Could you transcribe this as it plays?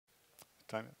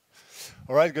Time it.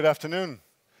 All right, good afternoon.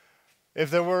 If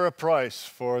there were a prize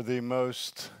for the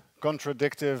most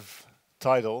contradictive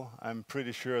title, I'm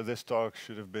pretty sure this talk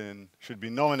should be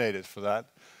nominated for that.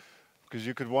 Because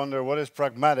you could wonder what is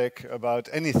pragmatic about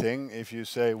anything if you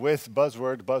say with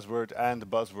buzzword, buzzword, and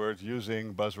buzzword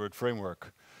using buzzword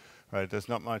framework. Right? There's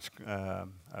not much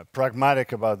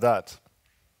pragmatic about that.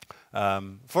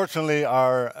 Fortunately,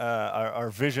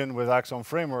 our vision with Axon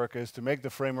Framework is to make the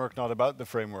framework not about the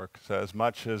framework. So as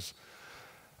much as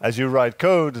you write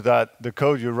code, that the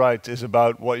code you write is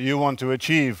about what you want to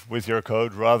achieve with your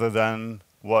code rather than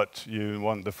what you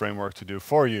want the framework to do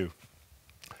for you.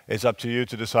 It's up to you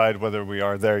to decide whether we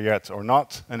are there yet or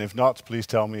not, and if not, please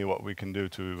tell me what we can do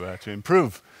to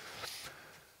improve.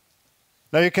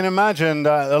 Now you can imagine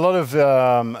that a lot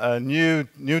of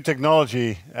new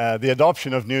technology, the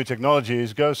adoption of new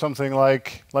technologies goes something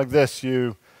like this.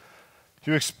 You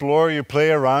explore, you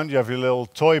play around, you have your little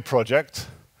toy project,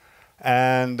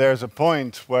 and there's a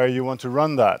point where you want to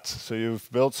run that. So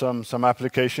you've built some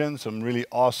application, some really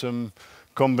awesome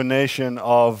combination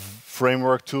of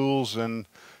framework tools, and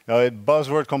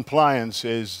buzzword compliance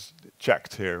is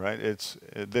checked here, right?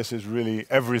 This is really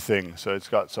everything. So it's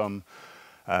got some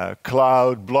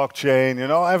cloud, blockchain,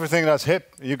 everything that's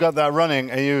hip. You got that running,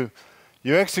 and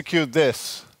you execute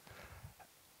this,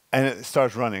 and it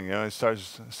starts running. It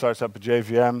starts up a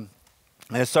JVM,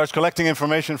 and it starts collecting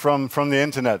information from the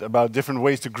internet about different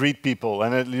ways to greet people,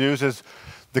 and it uses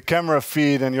the camera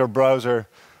feed in your browser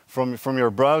from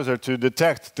your browser to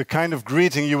detect the kind of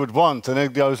greeting you would want, and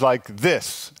it goes like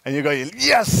this, and you go,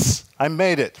 yes, I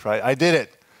made it, right? I did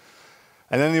it.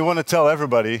 And then you want to tell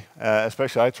everybody,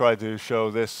 especially I try to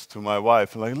show this to my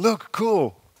wife, like, look,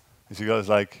 cool. And she goes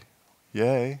like,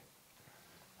 yay,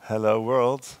 hello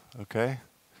world, okay.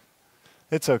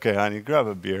 It's okay, honey, grab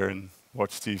a beer and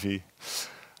watch TV.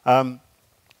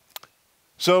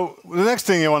 So the next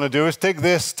thing you want to do is take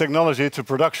this technology to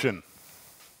production.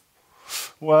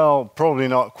 Well, probably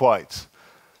not quite.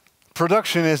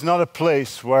 Production is not a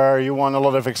place where you want a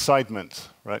lot of excitement,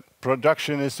 right?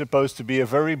 Production is supposed to be a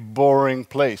very boring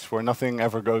place where nothing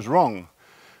ever goes wrong.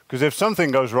 Because if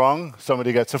something goes wrong,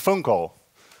 somebody gets a phone call.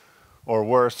 Or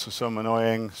worse, some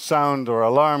annoying sound or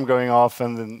alarm going off,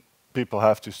 and then people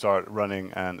have to start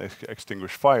running and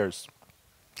extinguish fires.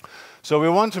 So we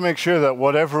want to make sure that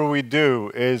whatever we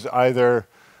do is either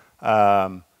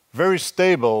very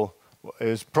stable,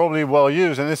 is probably well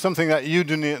used, and it's something that you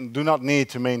do not need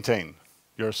to maintain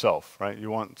yourself, right? You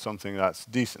want something that's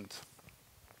decent.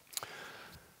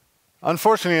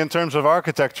 Unfortunately, in terms of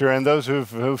architecture, and those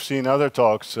who've seen other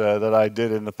talks that I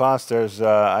did in the past,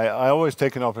 I always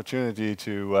take an opportunity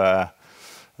to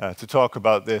talk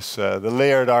about this, the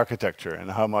layered architecture,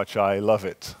 and how much I love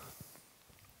it.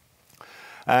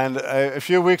 And a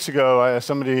few weeks ago,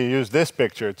 somebody used this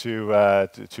picture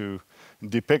to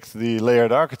depict the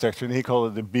layered architecture, and he called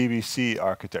it the BBC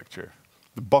architecture,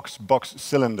 the box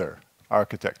cylinder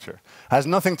architecture. Has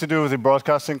nothing to do with the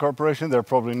Broadcasting Corporation. They're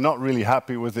probably not really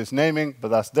happy with this naming, but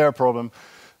that's their problem.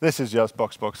 This is just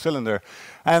box cylinder.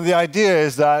 And the idea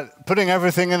is that putting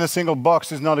everything in a single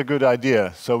box is not a good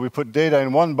idea. So we put data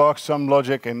in one box, some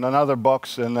logic in another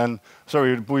box, and then,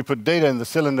 we put data in the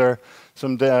cylinder,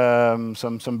 some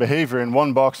behavior in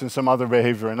one box and some other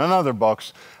behavior in another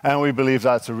box, and we believe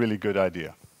that's a really good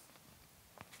idea.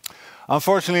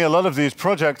 Unfortunately, a lot of these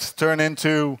projects turn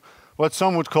into what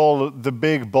some would call the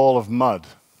big ball of mud.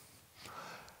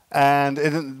 And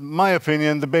in my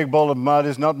opinion, the big ball of mud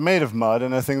is not made of mud,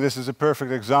 and I think this is a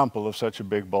perfect example of such a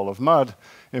big ball of mud.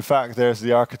 In fact, there's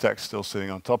the architect still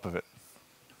sitting on top of it.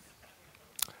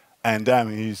 And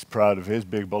damn, he's proud of his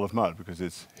big ball of mud, because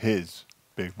it's his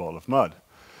big ball of mud.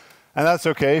 And that's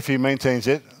okay if he maintains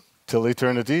it till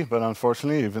eternity, but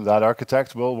unfortunately, even that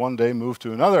architect will one day move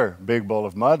to another big ball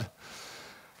of mud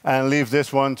and leave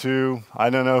this one to I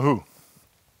don't know who.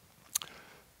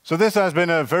 So this has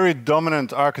been a very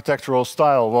dominant architectural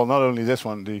style. Well, not only this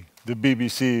one, the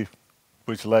BBC,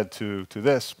 which led to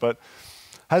this, but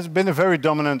has been a very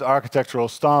dominant architectural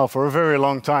style for a very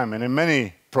long time. And in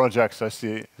many projects, I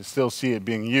still see it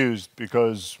being used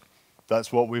because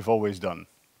that's what we've always done.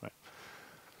 Right?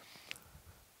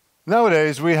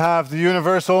 Nowadays, we have the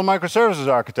universal microservices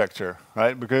architecture,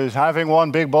 right? Because having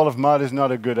one big ball of mud is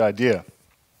not a good idea.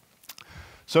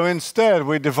 So instead,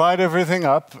 we divide everything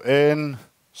up in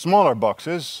smaller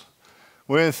boxes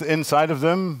with inside of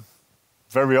them,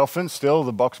 very often still,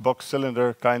 the box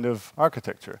cylinder kind of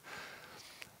architecture.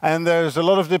 And there's a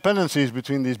lot of dependencies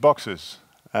between these boxes.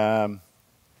 In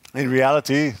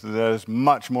reality, there's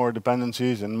much more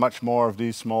dependencies and much more of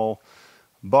these small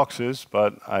boxes,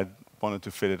 but I wanted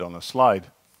to fit it on a slide.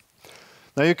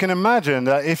 Now you can imagine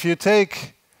that if you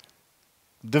take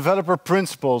developer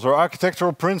principles or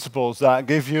architectural principles that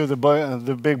give you the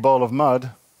big ball of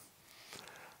mud,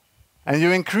 and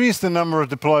you increase the number of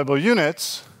deployable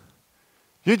units,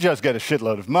 you just get a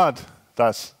shitload of mud.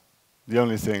 That's the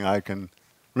only thing I can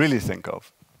really think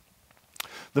of.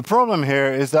 The problem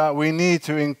here is that we need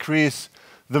to increase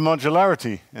the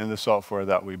modularity in the software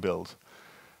that we build.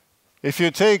 If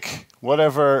you take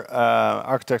whatever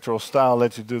architectural style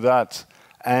lets you do that,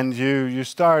 and you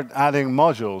start adding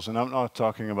modules, and I'm not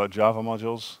talking about Java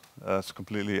modules, that's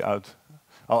completely out.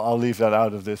 I'll leave that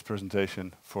out of this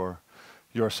presentation for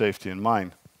your safety and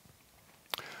mine.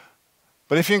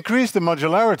 But if you increase the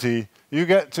modularity, you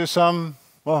get to some,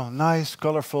 well, nice,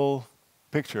 colorful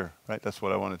picture, right? That's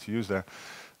what I wanted to use there.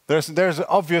 There's an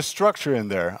obvious structure in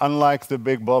there, unlike the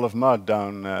big ball of mud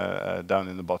down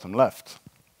in the bottom left.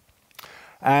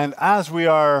 And as we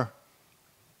are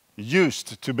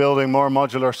used to building more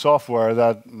modular software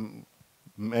that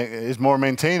is more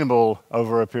maintainable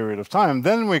over a period of time,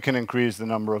 then we can increase the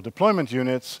number of deployment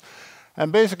units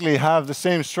and basically have the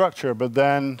same structure, but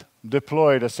then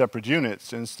deployed as separate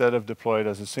units instead of deployed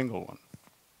as a single one.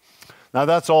 Now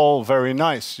that's all very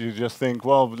nice. You just think,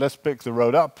 well, let's pick the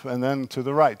road up and then to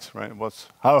the right, right?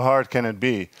 How hard can it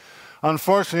be?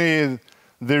 Unfortunately,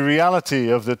 the reality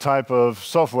of the type of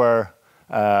software,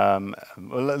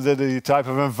 the type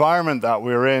of environment that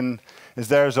we're in, is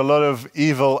there's a lot of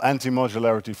evil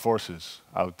anti-modularity forces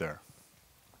out there.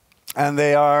 And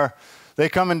they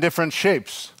come in different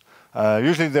shapes.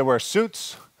 Usually they wear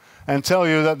suits and tell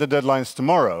you that the deadline's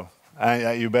tomorrow,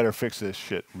 and you better fix this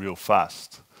shit real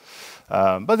fast.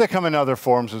 But they come in other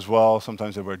forms as well.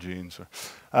 Sometimes they wear jeans.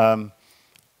 But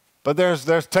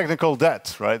there's technical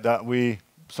debt, right, that we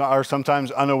are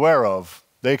sometimes unaware of.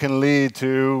 They can lead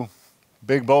to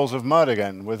big balls of mud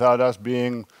again without us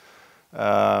being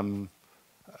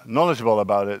knowledgeable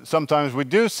about it. Sometimes we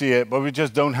do see it, but we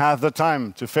just don't have the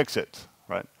time to fix it,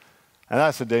 right? And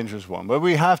that's a dangerous one. But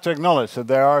we have to acknowledge that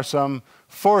there are some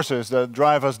forces that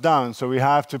drive us down, so we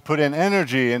have to put in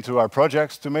energy into our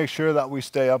projects to make sure that we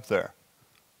stay up there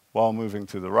while moving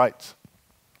to the right.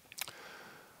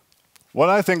 What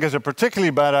I think is a particularly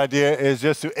bad idea is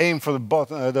just to aim for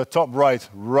the top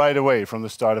right away from the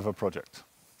start of a project.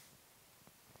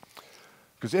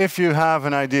 Because if you have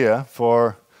an idea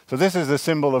for, so this is the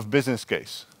symbol of business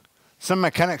case, some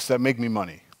mechanics that make me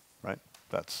money, right?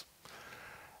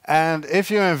 And if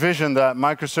you envision that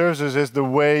microservices is the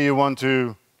way you want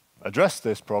to address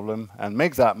this problem and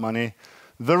make that money,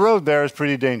 the road there is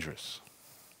pretty dangerous.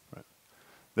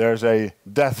 There's a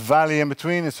death valley in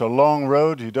between. It's a long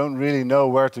road. You don't really know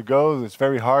where to go. It's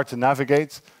very hard to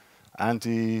navigate.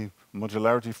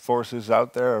 Anti-modularity forces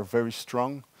out there are very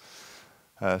strong.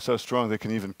 So strong they can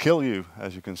even kill you,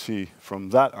 as you can see from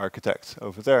that architect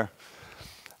over there.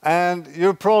 And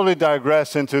you'll probably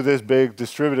digress into this big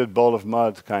distributed ball of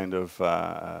mud kind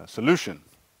of solution,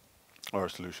 or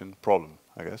solution problem,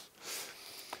 I guess.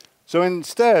 So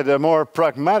instead, a more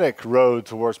pragmatic road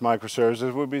towards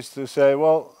microservices would be to say,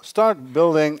 well, start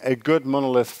building a good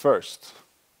monolith first.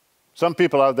 Some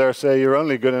people out there say you're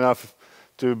only good enough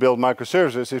to build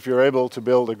microservices if you're able to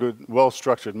build a good,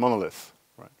 well-structured monolith.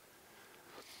 Right?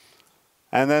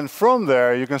 And then from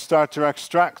there, you can start to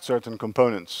extract certain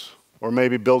components, or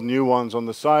maybe build new ones on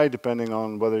the side, depending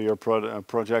on whether your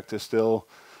project is still,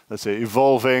 let's say,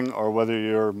 evolving, or whether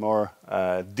you're more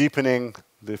deepening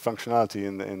the functionality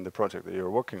in the project that you're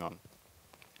working on.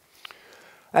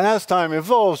 And as time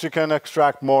evolves, you can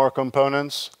extract more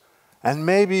components, and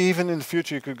maybe even in the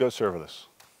future you could go serverless.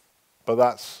 But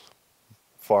that's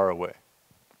far away.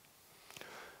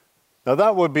 Now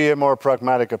that would be a more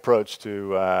pragmatic approach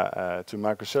to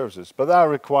microservices, but that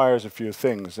requires a few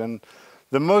things. And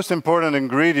the most important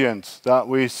ingredient that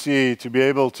we see to be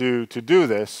able to do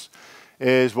this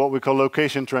is what we call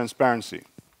location transparency.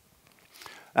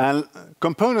 And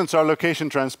components are location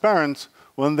transparent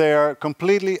when they are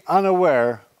completely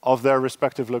unaware of their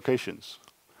respective locations.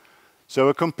 So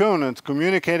a component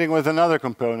communicating with another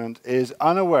component is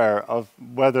unaware of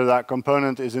whether that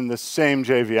component is in the same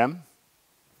JVM,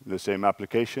 the same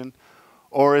application,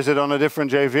 or is it on a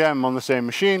different JVM on the same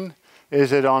machine?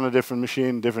 Is it on a different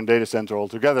machine, different data center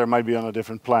altogether? It might be on a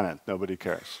different planet. Nobody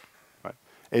cares. Right?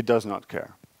 It does not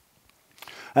care.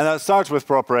 And that starts with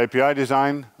proper API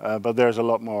design, but there's a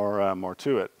lot more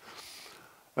to it.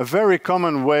 A very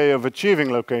common way of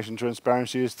achieving location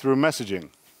transparency is through messaging.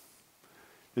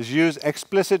 Is use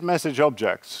explicit message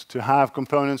objects to have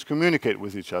components communicate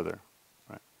with each other.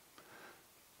 Right?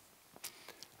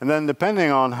 And then depending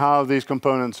on how these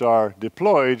components are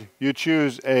deployed, you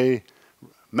choose a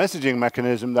messaging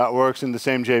mechanism that works in the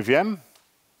same JVM,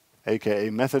 aka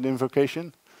method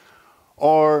invocation,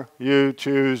 or you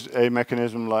choose a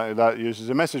mechanism like that uses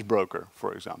a message broker,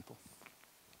 for example.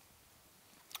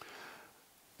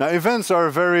 Now, events are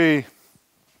a very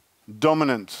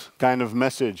dominant kind of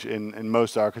message in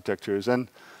most architectures, and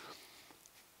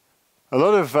a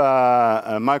lot of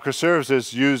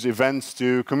microservices use events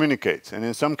to communicate, and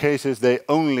in some cases they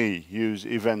only use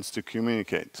events to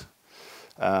communicate.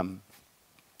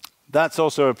 That's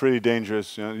also pretty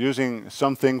dangerous. You know, using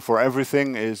something for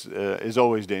everything is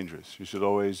always dangerous. You should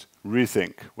always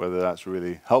rethink whether that's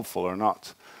really helpful or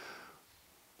not.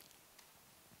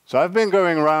 So I've been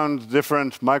going around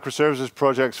different microservices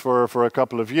projects for a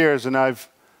couple of years, and I've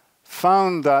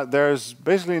found that there's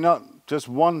basically not just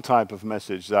one type of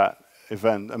message that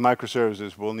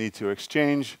microservices will need to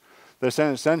exchange. There's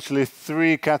essentially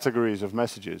three categories of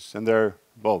messages, and they're,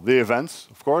 well, the events,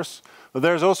 of course, but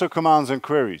there's also commands and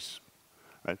queries.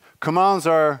 Right? Commands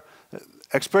are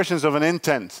expressions of an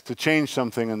intent to change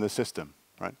something in the system.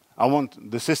 Right? I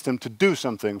want the system to do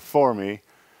something for me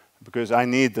because I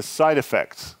need the side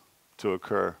effects to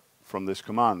occur from this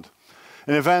command.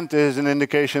 An event is an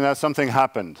indication that something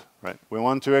happened. Right? We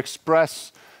want to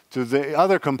express to the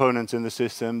other components in the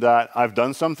system that I've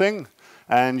done something,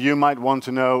 and you might want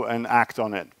to know and act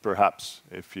on it, perhaps,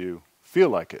 if you feel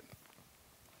like it.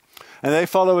 And they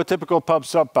follow a typical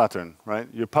pub-sub pattern, right?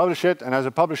 You publish it, and as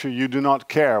a publisher, you do not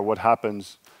care what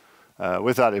happens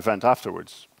with that event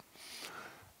afterwards.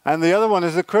 And the other one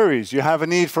is the queries. You have a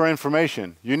need for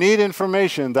information. You need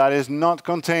information that is not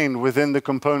contained within the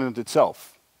component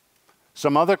itself.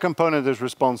 Some other component is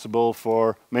responsible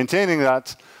for maintaining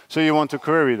that, so you want to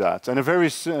query that. And a very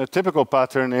typical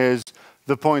pattern is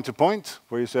the point-to-point,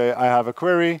 where you say, I have a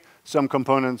query, some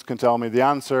components can tell me the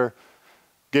answer,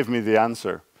 give me the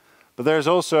answer. But there's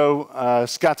also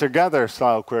scatter-gather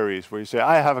style queries, where you say,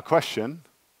 I have a question,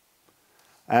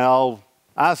 and I'll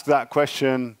ask that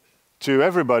question to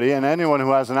everybody, and anyone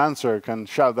who has an answer can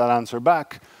shout that answer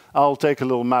back. I'll take a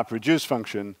little map-reduce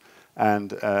function and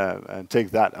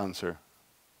take that answer.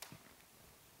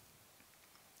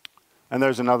 And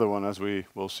there's another one, as we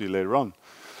will see later on.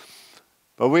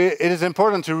 But it is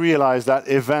important to realize that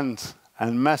event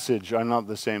and message are not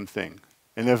the same thing.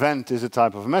 An event is a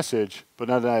type of message, but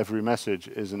not every message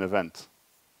is an event.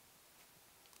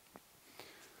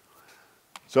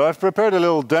 So I've prepared a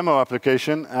little demo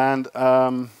application, and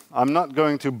I'm not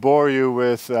going to bore you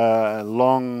with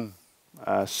long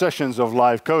sessions of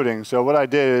live coding. So what I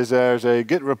did is there's a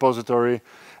Git repository,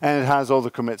 and it has all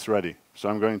the commits ready. So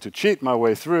I'm going to cheat my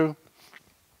way through,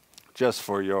 just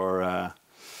for your,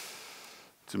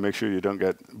 to make sure you don't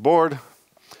get bored.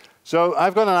 So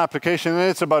I've got an application, and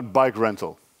it's about bike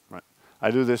rental. Right?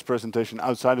 I do this presentation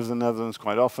outside of the Netherlands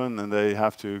quite often, and they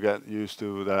have to get used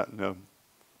to that. You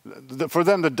know, for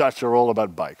them, the Dutch are all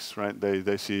about bikes, right?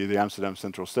 They see the Amsterdam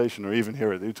Central Station, or even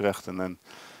here at Utrecht, and then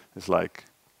it's like,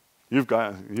 you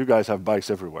guys have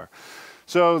bikes everywhere.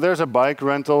 So there's a bike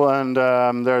rental, and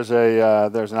there's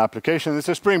an application. It's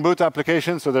a Spring Boot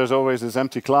application, so there's always this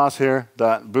empty class here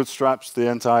that bootstraps the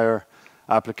entire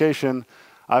application.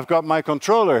 I've got my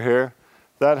controller here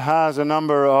that has a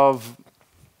number of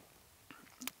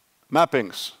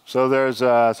mappings. So there's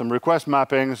some request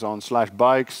mappings on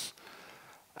 /bikes.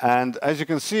 And as you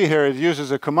can see here, it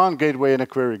uses a command gateway and a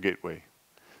query gateway.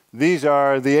 These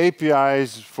are the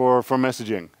APIs for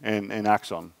messaging in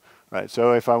Axon. Right,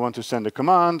 so if I want to send a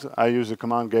command, I use the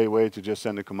command gateway to just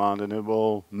send a command, and it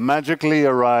will magically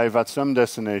arrive at some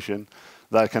destination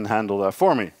that can handle that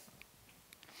for me.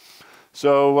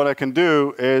 So what I can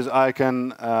do is I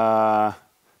can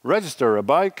register a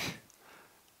bike.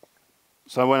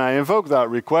 So when I invoke that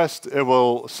request, it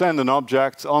will send an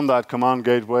object on that command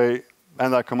gateway,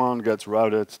 and that command gets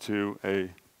routed to a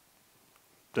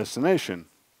destination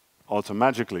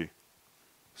automatically.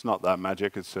 It's not that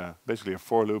magic. It's basically a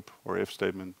for loop or if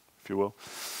statement, if you will.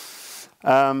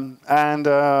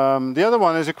 The other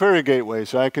one is a query gateway.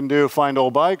 So I can do find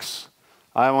all bikes.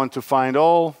 I want to find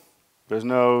all. There's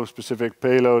no specific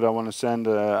payload I want to send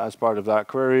as part of that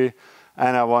query.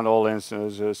 And I want all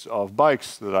instances of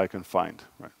bikes that I can find.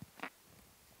 Right.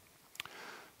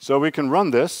 So we can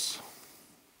run this.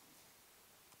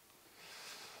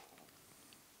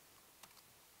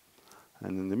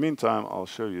 And in the meantime, I'll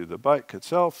show you the bike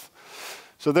itself.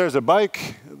 So there's a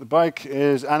bike. The bike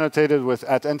is annotated with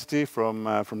 @entity from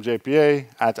JPA,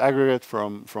 @aggregate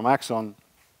from Axon.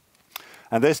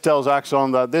 And this tells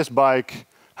Axon that this bike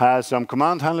has some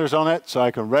command handlers on it, so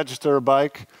I can register a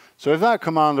bike. So if that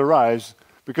command arrives,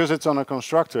 because it's on a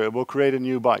constructor, it will create a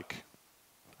new bike.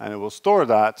 And it will store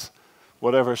that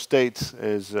whatever state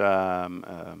is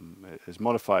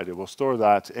modified, it will store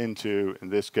that into, in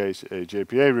this case, a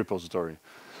JPA repository.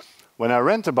 When I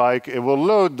rent a bike, it will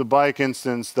load the bike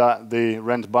instance that the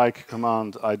rent bike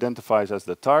command identifies as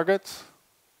the target.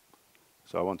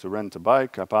 So I want to rent a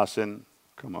bike. I pass in,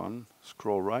 come on,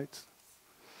 scroll right.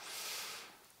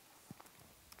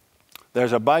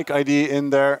 There's a bike ID in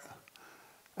there,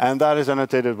 and that is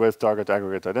annotated with target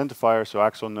aggregate identifier. So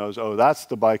Axon knows, oh, that's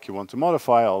the bike you want to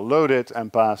modify. I'll load it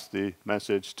and pass the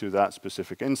message to that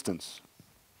specific instance.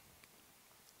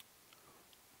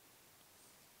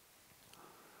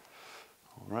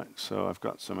 All right, so I've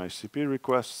got some HTTP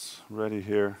requests ready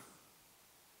here.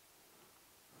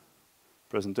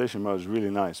 Presentation mode is really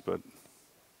nice, but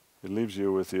it leaves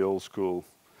you with the old school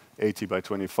 80 by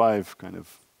 25 kind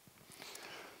of.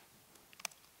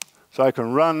 So I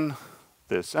can run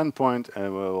this endpoint, and it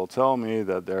will tell me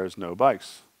that there's no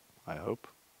bikes, I hope.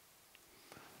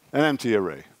 An empty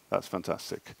array. That's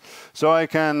fantastic. So I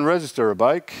can register a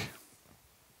bike.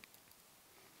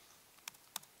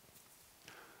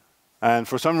 And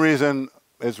for some reason,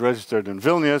 it's registered in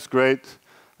Vilnius. Great.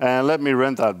 And let me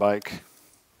rent that bike.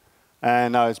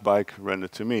 And now it's bike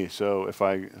rented to me. So if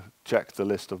I check the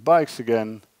list of bikes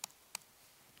again,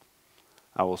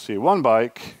 I will see one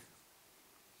bike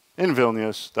in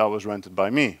Vilnius that was rented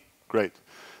by me. Great.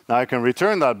 Now I can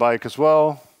return that bike as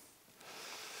well.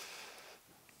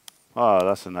 Oh,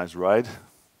 that's a nice ride.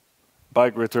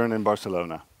 Bike return in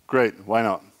Barcelona. Great, why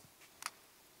not?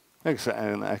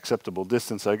 An acceptable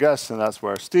distance, I guess, and that's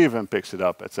where Steven picks it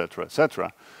up, etc.,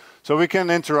 etc. So we can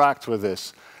interact with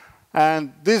this.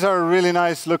 And these are really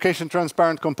nice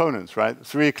location-transparent components, right?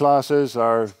 3 classes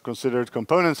are considered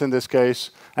components in this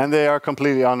case, and they are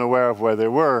completely unaware of where they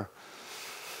were.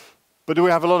 But do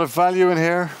we have a lot of value in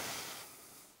here?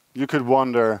 You could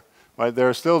wonder, right?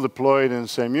 They're still deployed in the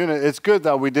same unit. It's good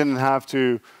that we didn't have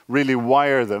to really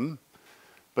wire them,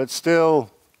 but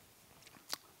still,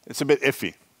 it's a bit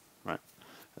iffy, right?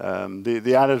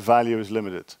 The added value is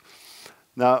limited.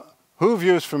 Now, who of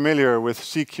you is familiar with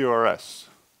CQRS?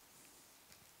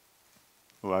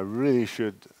 Well, I really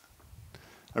should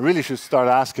start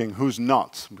asking who's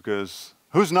not, because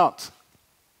who's not?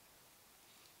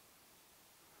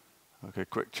 Okay,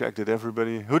 quick check. Did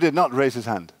everybody? Who did not raise his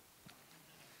hand?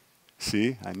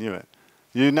 See, I knew it.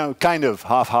 You know, kind of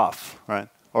half-half, right?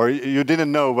 Or you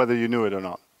didn't know whether you knew it or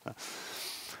not.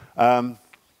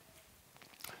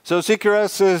 So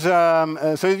CQRS is,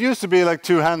 so it used to be like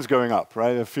 2 hands going up,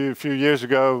 right? A few years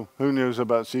ago, who knew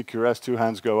about CQRS? 2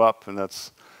 hands go up, and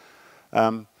that's.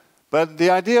 But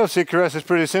the idea of CQRS is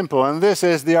pretty simple, and this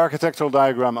is the architectural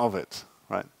diagram of it,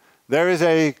 right? There is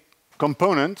a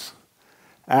component.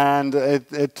 And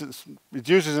it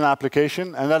uses an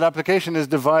application, and that application is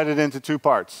divided into 2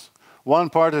 parts. One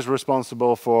part is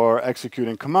responsible for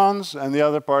executing commands, and the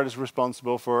other part is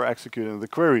responsible for executing the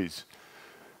queries.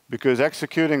 Because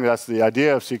executing, that's the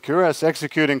idea of CQRS,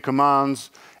 executing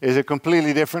commands is a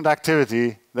completely different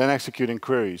activity than executing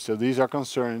queries. So these are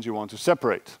concerns you want to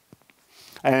separate.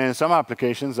 And in some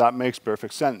applications, that makes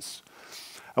perfect sense.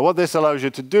 And what this allows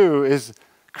you to do is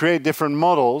create different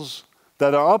models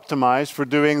that are optimized for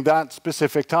doing that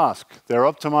specific task. They're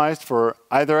optimized for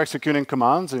either executing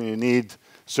commands, and you need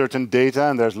certain data,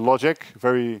 and there's logic.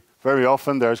 Very, very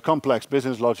often, there's complex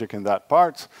business logic in that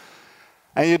part.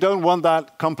 And you don't want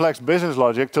that complex business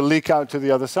logic to leak out to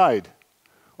the other side.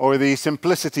 Or the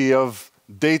simplicity of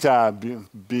data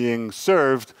being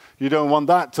served, you don't want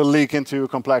that to leak into a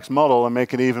complex model and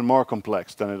make it even more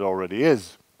complex than it already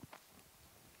is.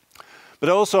 But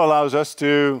it also allows us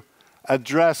to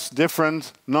address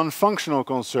different non-functional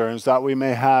concerns that we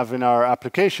may have in our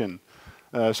application.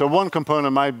 So one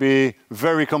component might be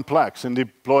very complex and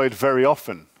deployed very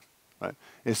often. Right?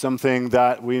 It's something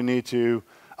that we need to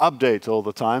update all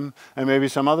the time, and maybe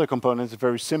some other component is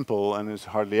very simple and is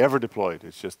hardly ever deployed.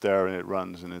 It's just there and it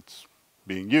runs and it's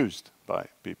being used by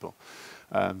people.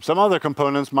 Some other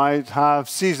components might have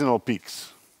seasonal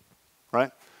peaks,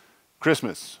 right?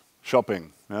 Christmas,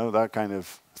 shopping, you know, that kind of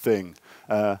thing.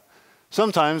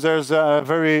 Sometimes there's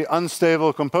very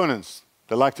unstable components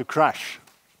that like to crash,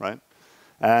 right?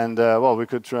 And well, we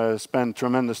could spend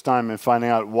tremendous time in finding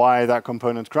out why that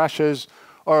component crashes,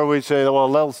 or we'd say, well,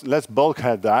 let's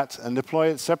bulkhead that and deploy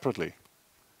it separately.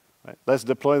 Right? Let's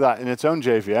deploy that in its own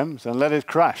JVMs and let it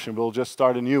crash, and we'll just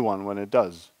start a new one when it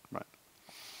does. Right?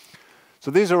 So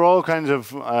these are all kinds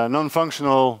of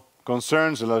non-functional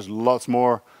concerns, and there's lots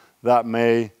more that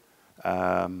may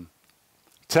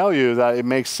tell you that it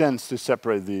makes sense to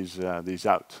separate these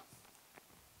out.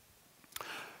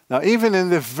 Now, even in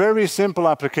the very simple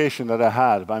application that I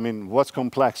had, I mean, what's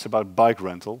complex about bike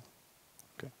rental?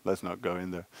 Okay, let's not go in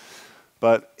there.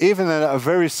 But even in a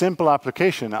very simple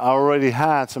application, I already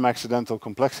had some accidental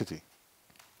complexity.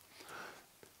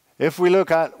 If we look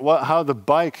at how the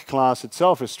bike class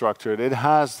itself is structured, it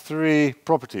has 3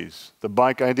 properties: the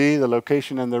bike ID, the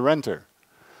location, and the renter.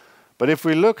 But if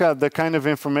we look at the kind of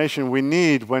information we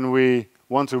need when we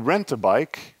want to rent a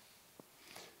bike,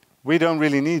 we don't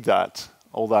really need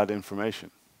all that information.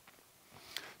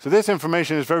 So this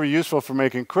information is very useful for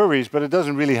making queries, but it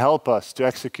doesn't really help us to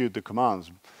execute the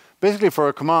commands. Basically, for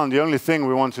a command, the only thing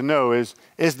we want to know is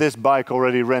this bike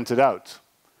already rented out?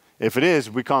 If it is,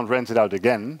 we can't rent it out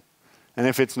again. And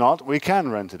if it's not, we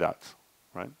can rent it out,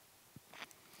 right?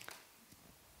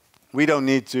 We don't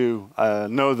need to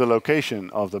know the location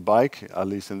of the bike, at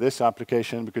least in this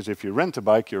application, because if you rent a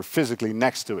bike, you're physically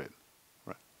next to it,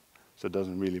 right? So it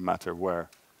doesn't really matter where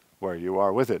you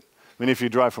are with it. I mean, if you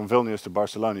drive from Vilnius to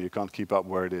Barcelona, you can't keep up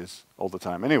where it is all the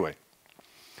time anyway.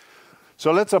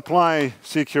 So let's apply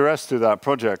CQRS to that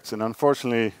project, and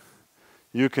unfortunately,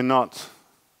 you cannot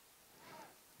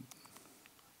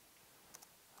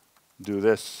do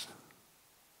this.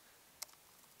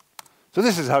 So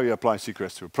this is how you apply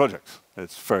CQRS to a project.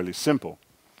 It's fairly simple.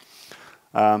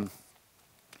 So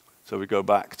we go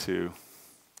back to,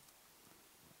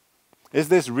 is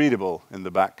this readable in the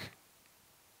back?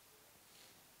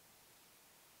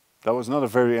 That was not a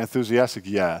very enthusiastic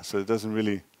yeah, so it doesn't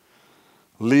really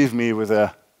leave me with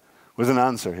an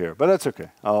answer here, but that's okay.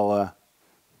 I'll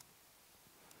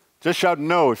just shout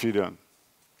no if you don't.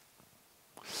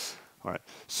 All right.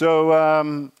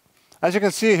 So as you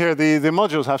can see here, the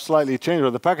modules have slightly changed, or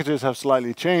the packages have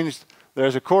slightly changed.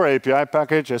 There's a core API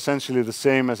package, essentially the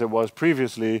same as it was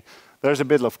previously. There's a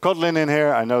bit of Kotlin in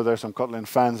here. I know there's some Kotlin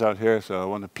fans out here, so I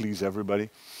want to please everybody.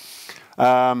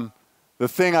 The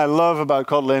thing I love about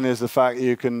Kotlin is the fact that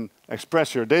you can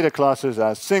express your data classes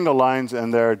as single lines,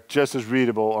 and they're just as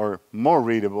readable or more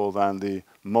readable than the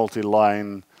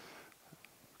multi-line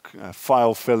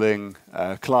file-filling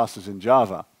classes in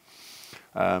Java.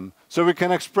 So we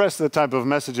can express the type of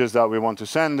messages that we want to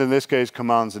send. In this case,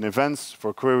 commands and events.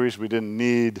 For queries, we didn't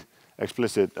need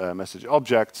explicit message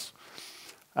objects.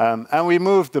 And we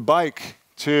moved the bike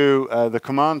to the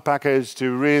command package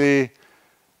to really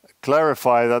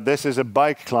clarify that this is a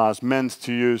bike class meant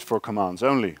to use for commands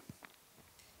only.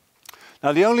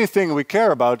 Now, the only thing we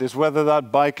care about is whether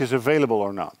that bike is available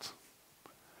or not.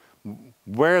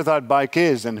 Where that bike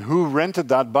is and who rented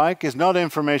that bike is not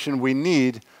information we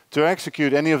need to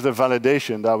execute any of the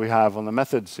validation that we have on the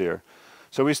methods here.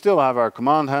 So we still have our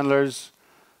command handlers.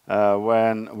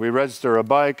 When we register a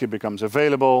bike, it becomes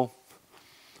available.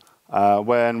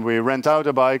 When we rent out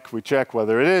a bike, we check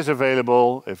whether it is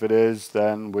available. If it is,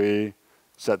 then we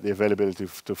set the availability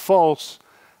to false.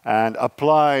 And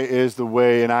apply is the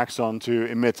way in Axon to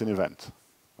emit an event.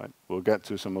 Right? We'll get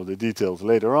to some of the details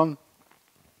later on.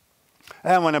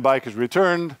 And when a bike is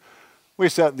returned, we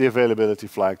set the availability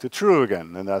flag to true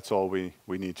again. And that's all we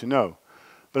need to know.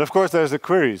 But of course, there's the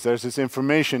queries. There's this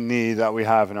information need that we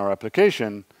have in our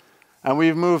application. And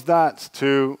we've moved that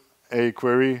to a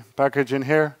query package in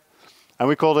here. And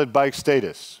we call it bike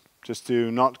status, just to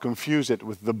not confuse it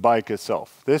with the bike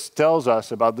itself. This tells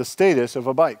us about the status of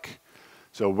a bike.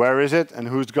 So where is it and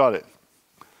who's got it?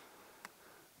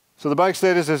 So the bike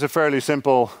status is a fairly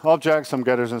simple object, some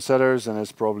getters and setters, and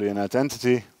it's probably an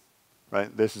entity.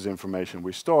 Right? This is information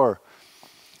we store.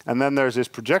 And then there's this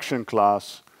projection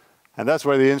class, and that's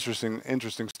where the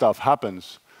interesting stuff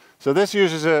happens. So this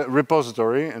uses a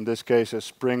repository, in this case a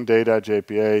Spring Data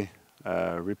JPA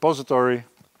repository.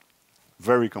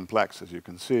 Very complex, as you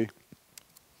can see.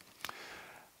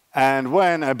 And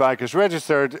when a bike is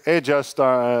registered, it just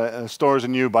stores a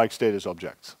new bike status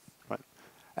object. Right?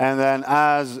 And then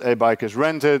as a bike is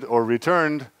rented or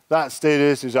returned, that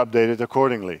status is updated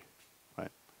accordingly.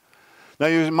 Right? Now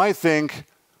you might think,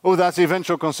 oh, that's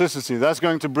eventual consistency. That's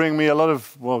going to bring me a lot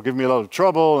of, well, give me a lot of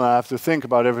trouble, and I have to think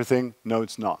about everything. No,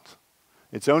 it's not.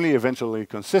 It's only eventually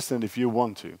consistent if you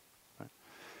want to.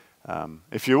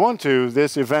 If you want to,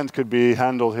 this event could be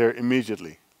handled here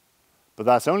immediately. But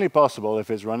that's only possible if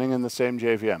it's running in the same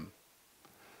JVM.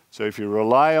 So if you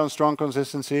rely on strong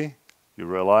consistency, you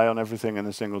rely on everything in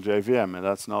a single JVM, and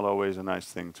that's not always a nice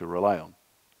thing to rely on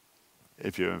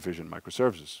if you envision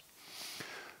microservices.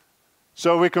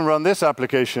 So we can run this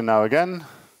application now again.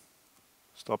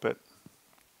 Stop it.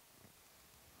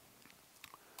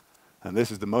 And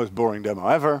this is the most boring demo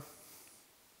ever,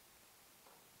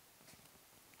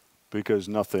 because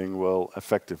nothing will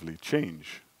effectively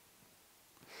change.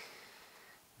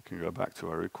 We can go back to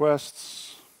our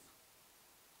requests.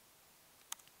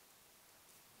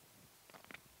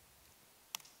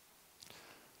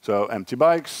 So empty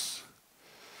bikes.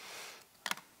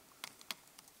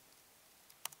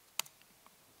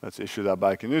 Let's issue that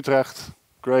bike in Utrecht.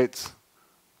 Great.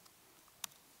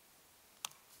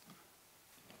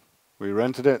 We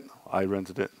rented it. I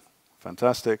rented it.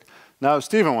 Fantastic. Now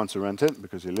Stephen wants to rent it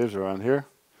because he lives around here.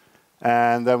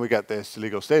 And then we get this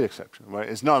legal state exception, where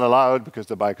it's not allowed because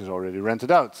the bike is already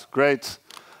rented out. Great.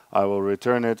 I will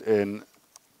return it in...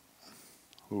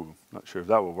 Ooh, not sure if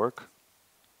that will work.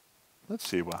 Let's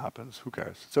see what happens. Who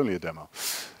cares? It's only a demo.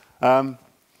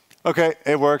 OK,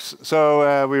 it works.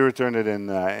 So we returned it in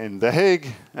The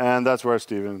Hague, and that's where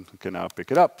Stephen can now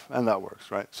pick it up, and that works,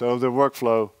 right? So the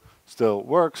workflow still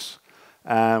works,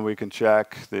 and we can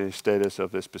check the status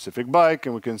of this specific bike,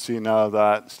 and we can see now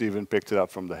that Stephen picked it up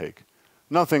from The Hague.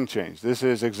 Nothing changed. This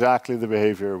is exactly the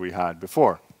behavior we had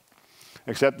before,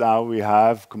 except now we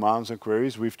have commands and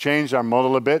queries. We've changed our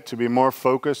model a bit to be more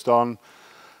focused on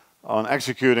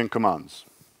executing commands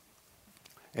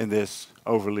in this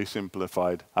overly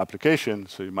simplified application,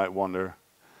 so you might wonder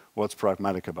what's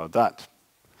pragmatic about that.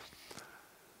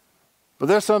 But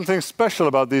there's something special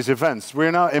about these events.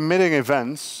 We're now emitting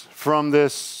events from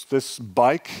this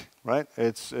bike, right?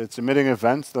 It's emitting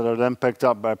events that are then picked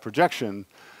up by projection.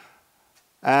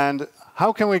 And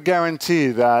how can we guarantee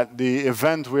that the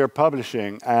event we are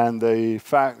publishing and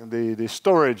the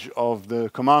storage of the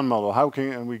command model, how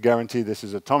can we guarantee this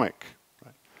is atomic?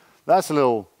 Right? That's a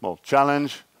little, well,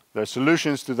 challenge. There's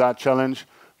solutions to that challenge,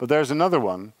 but there's another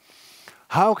one.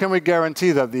 How can we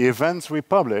guarantee that the events we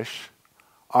publish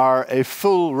are a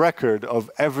full record of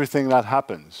everything that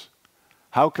happens?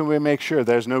 How can we make sure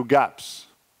there's no gaps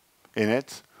in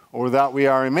it, or that we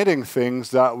are emitting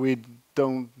things that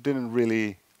didn't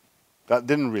really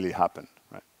happen,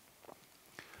 right?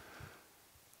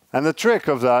 And the trick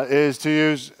of that is to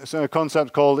use a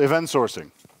concept called event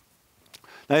sourcing.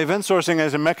 Now, event sourcing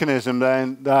is a mechanism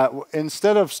then that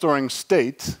instead of storing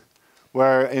state,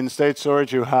 where in state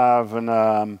storage you have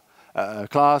a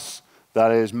class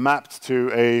that is mapped to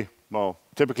a, well,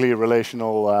 typically a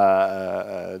relational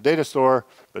data store,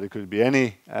 but it could be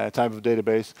any type of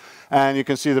database, and you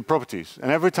can see the properties. And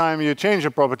every time you change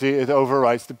a property, it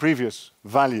overwrites the previous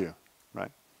value,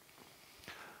 right?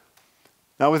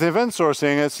 Now, with event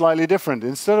sourcing, it's slightly different.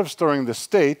 Instead of storing the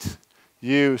state,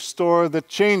 you store the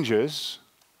changes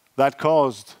that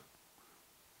caused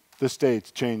the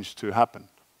state change to happen,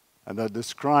 and that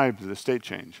described the state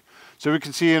change. So we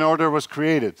can see an order was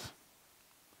created.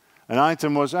 An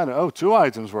item was added. Oh, 2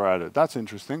 items were added. That's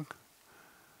interesting.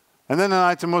 And then an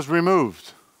item was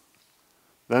removed.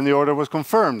 Then the order was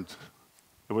confirmed.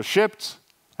 It was shipped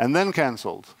and then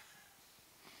cancelled.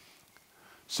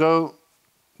 So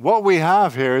what we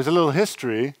have here is a little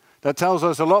history that tells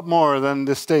us a lot more than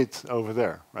the state over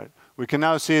there, right? We can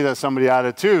now see that somebody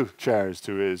added 2 chairs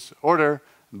to his order,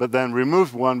 but then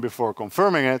removed 1 before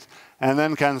confirming it, and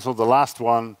then canceled the last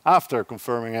one after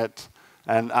confirming it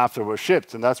and after it was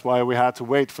shipped. And that's why we had to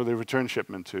wait for the return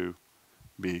shipment to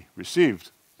be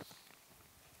received.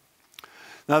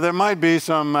 Now, there might be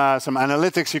some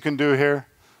analytics you can do here.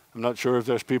 I'm not sure if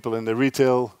there's people in the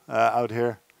retail out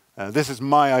here. This is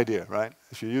my idea, right?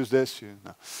 If you use this, you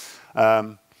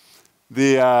know.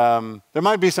 There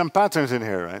might be some patterns in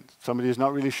here, right? Somebody is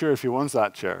not really sure if he wants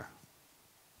that chair.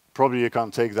 Probably you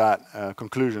can't take that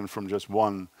conclusion from just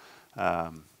one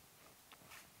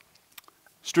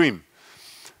stream.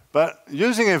 But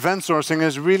using event sourcing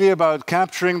is really about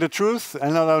capturing the truth,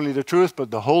 and not only the truth, but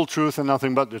the whole truth and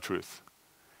nothing but the truth.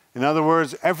 In other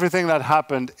words, everything that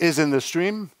happened is in the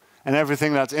stream, and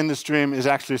everything that's in the stream is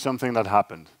actually something that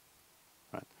happened.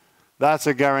 Right? That's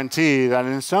a guarantee that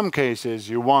in some cases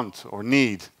you want or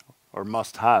need or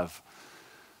must have.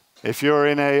 If you're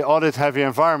in an audit-heavy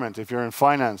environment, if you're in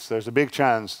finance, there's a big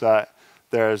chance that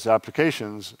there's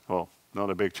applications, well, not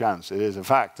a big chance, it is a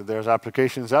fact that there's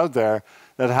applications out there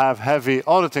that have heavy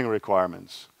auditing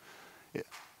requirements.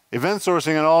 Event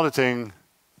sourcing and auditing,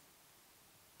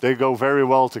 they go very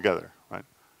well together, right?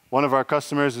 One of our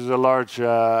customers is a large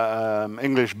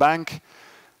English bank,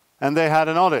 and they had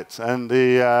an audit. And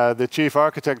the chief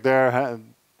architect there,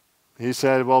 he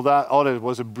said, well, that audit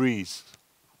was a breeze.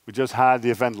 We just had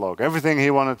the event log. Everything he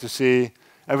wanted to see,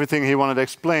 everything he wanted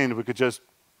explained, we could just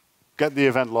get the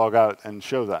event log out and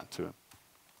show that to him.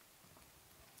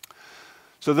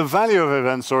 So the value of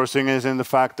event sourcing is in the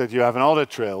fact that you have an audit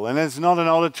trail. And it's not an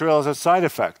audit trail as a side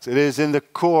effect. It is in the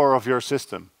core of your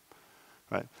system.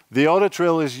 Right? The audit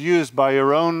trail is used by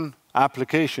your own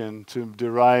application to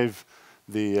derive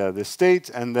the state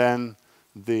and then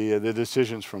the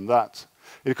decisions from that.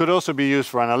 It could also be used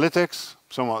for analytics,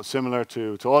 somewhat similar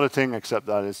to auditing, except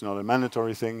that it's not a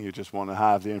mandatory thing. You just want to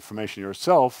have the information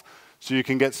yourself so you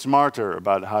can get smarter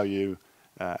about how you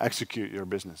execute your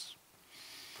business.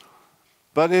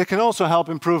 But it can also help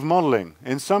improve modeling.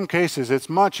 In some cases, it's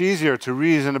much easier to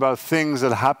reason about things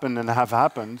that happen and have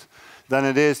happened than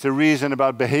it is to reason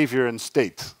about behavior and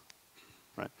state.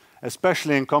 Right?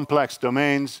 Especially in complex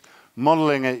domains,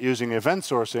 modeling it using event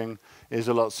sourcing is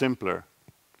a lot simpler.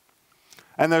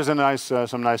 And there's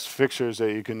some nice fixtures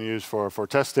that you can use for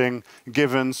testing.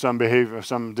 Given some behavior,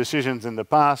 some decisions in the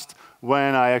past,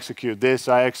 when I execute this,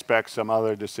 I expect some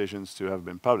other decisions to have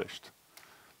been published.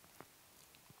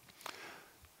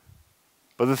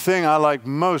 But the thing I like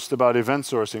most about event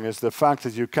sourcing is the fact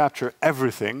that you capture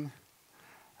everything,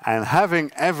 and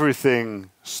having everything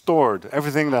stored,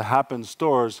 everything that happens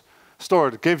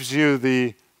stored, gives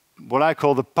you what I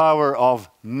call the power of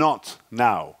not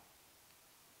now.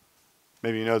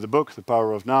 Maybe you know the book, The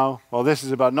Power of Now. Well, this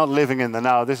is about not living in the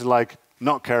now. This is like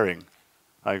not caring.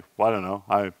 Like, well, I don't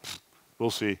know.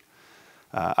 We'll see.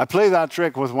 I played that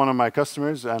trick with one of my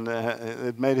customers, and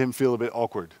it made him feel a bit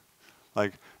awkward.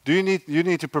 Like, you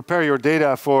need to prepare your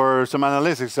data for some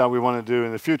analytics that we want to do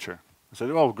in the future. I said,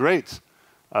 oh, great,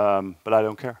 but I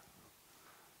don't care.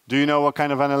 Do you know what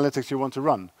kind of analytics you want to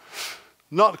run?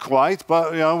 Not quite,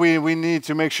 but we need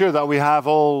to make sure that we have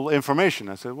all information.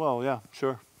 I said, well, yeah,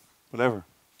 sure, whatever.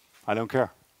 I don't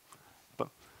care. But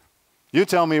you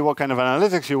tell me what kind of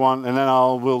analytics you want, and then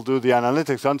we'll do the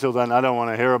analytics. Until then, I don't want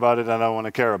to hear about it, and I don't want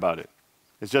to care about it.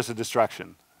 It's just a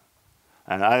distraction.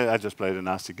 And I just played a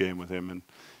nasty game with him, and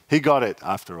he got it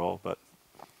after all. But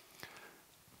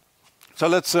so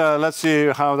let's see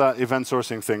how that event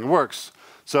sourcing thing works.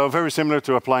 So very similar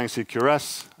to applying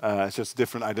CQRS, it's just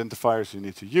different identifiers you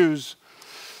need to use,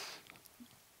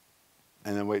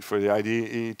 and then wait for the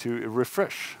IDE to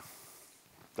refresh.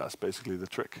 That's basically the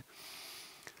trick.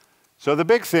 So the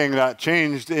big thing that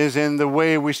changed is in the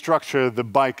way we structure the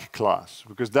bike class,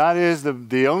 because that is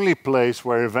the only place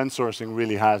where event sourcing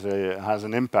really has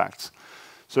an impact.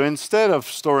 So instead of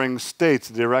storing state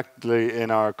directly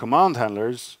in our command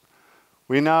handlers,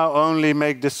 we now only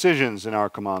make decisions in our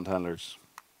command handlers.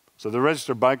 So the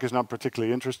register bike is not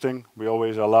particularly interesting. We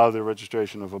always allow the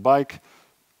registration of a bike,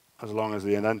 as long as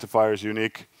the identifier is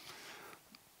unique.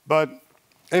 But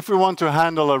if we want to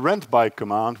handle a rent bike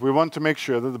command, we want to make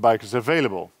sure that the bike is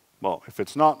available. Well, if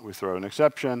it's not, we throw an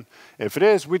exception. If it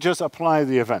is, we just apply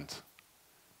the event.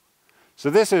 So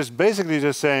this is basically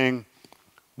just saying,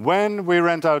 when we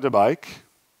rent out a bike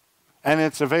and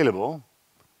it's available,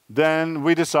 then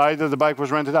we decide that the bike was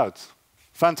rented out.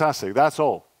 Fantastic, that's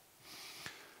all.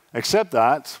 Except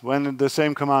that when the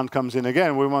same command comes in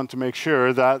again, we want to make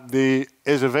sure that the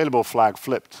isAvailable flag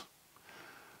flipped.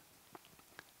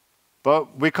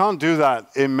 But we can't do that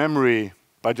in memory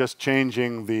by just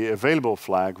changing the available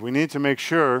flag. We need to make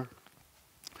sure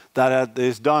that it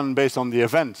is done based on the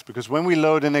event, because when we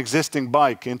load an existing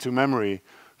bike into memory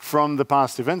from the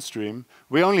past event stream,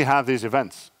 we only have these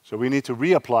events. So we need to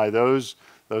reapply those.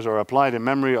 Those are applied in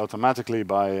memory automatically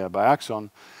by Axon.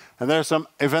 And there are some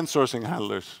event sourcing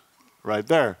handlers right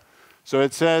there. So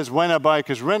it says when a bike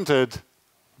is rented,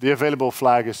 the available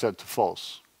flag is set to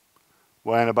false.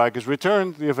 When a bike is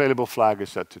returned, the available flag is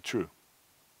set to true.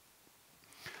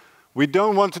 We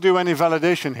don't want to do any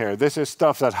validation here. This is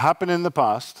stuff that happened in the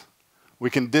past.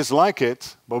 We can dislike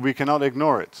it, but we cannot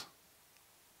ignore it.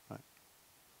 Right?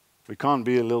 We can't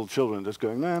be little children just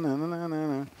going, na, na, na, na,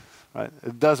 na. Right?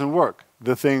 It doesn't work.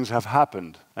 The things have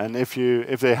happened. And if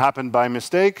they happened by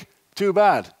mistake, too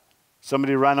bad.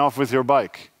 Somebody ran off with your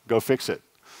bike. Go fix it.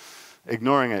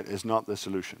 Ignoring it is not the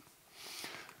solution.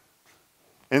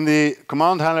 In the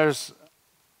command handlers,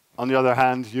 on the other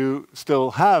hand, you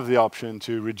still have the option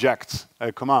to reject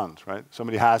a command, right?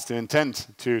 Somebody has to intend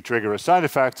to trigger a side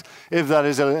effect. If that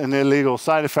is an illegal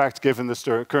side effect, given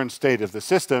the current state of the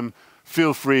system,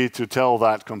 feel free to tell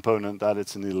that component that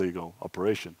it's an illegal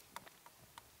operation.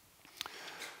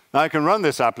 Now I can run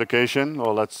this application.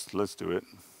 Well, let's do it,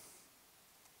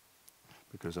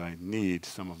 because I need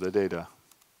some of the data.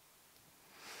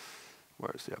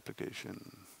 Where's the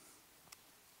application?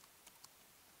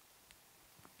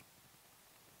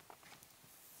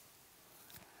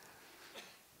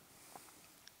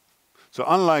 So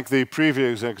unlike the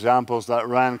previous examples that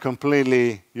ran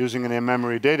completely using an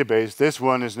in-memory database, this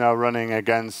one is now running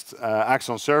against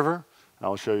Axon Server.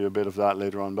 I'll show you a bit of that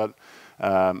later on. But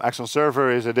Axon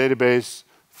Server is a database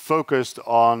focused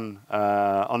on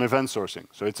event sourcing.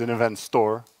 So it's an event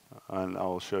store, and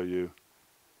I'll show you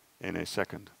in a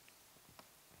second.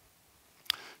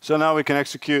 So now we can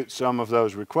execute some of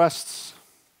those requests.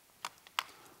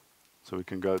 So we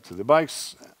can go to the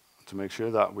bikes to make sure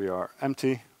that we are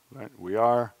empty. Right, we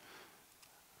are,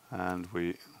 and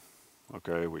we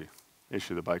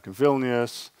issue the bike in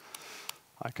Vilnius.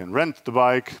 I can rent the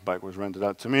bike. Bike was rented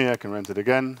out to me. I can rent it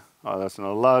again. Oh, that's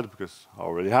not allowed because I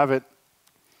already have it.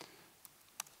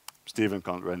 Steven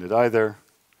can't rent it either.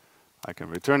 I can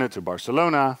return it to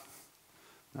Barcelona.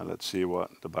 Now let's see what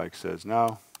the bike says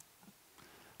now.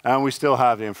 And we still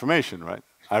have the information, right?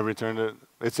 I returned it.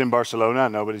 It's in Barcelona.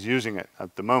 Nobody's using it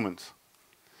at the moment.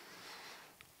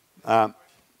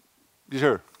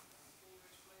 Sure.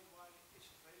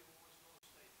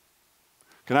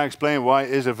 Can I explain why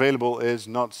is available is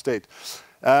not state?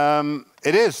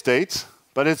 It is state,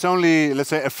 but it's only, let's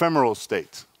say, ephemeral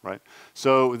state, right?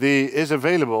 So the is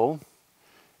available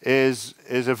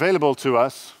to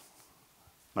us,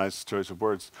 nice choice of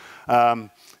words,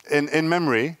 in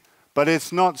memory, but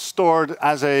it's not stored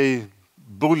as a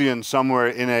Boolean somewhere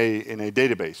in a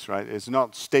database, right? It's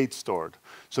not state stored.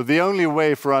 So the only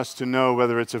way for us to know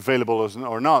whether it's available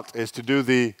or not is to do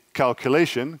the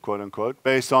calculation, quote unquote,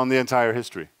 based on the entire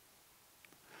history.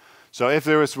 So if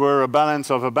there were a balance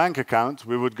of a bank account,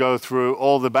 we would go through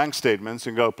all the bank statements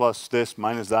and go plus this,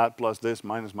 minus that, plus this,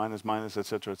 minus, minus, minus,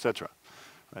 etc., etc.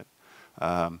 Right?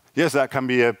 Yes, that can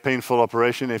be a painful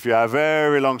operation if you have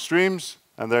very long streams,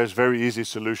 and there's very easy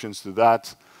solutions to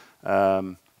that.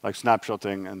 Like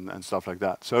snapshotting and stuff like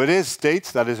that. So it is state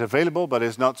that is available, but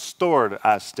it's not stored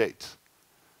as state.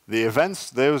 The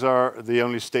events, those are the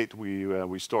only state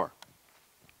we store.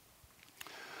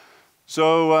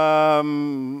 So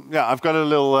yeah, I've got a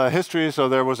little history. So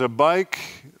there was a bike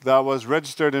that was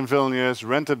registered in Vilnius,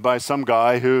 rented by some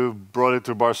guy who brought it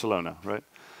to Barcelona, right?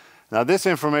 Now this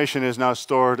information is now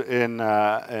stored in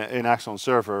Axon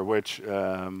server, which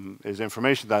is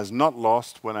information that is not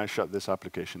lost when I shut this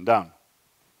application down.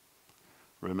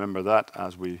 Remember that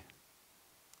as we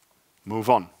move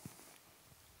on.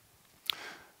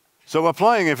 So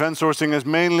applying event sourcing is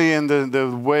mainly in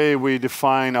the way we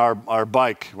define our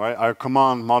bike, right? Our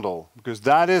command model, because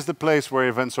that is the place where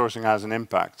event sourcing has an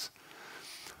impact.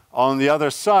 On the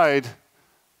other side,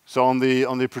 so on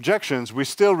the projections, we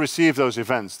still receive those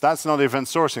events. That's not event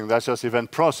sourcing, that's just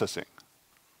event processing.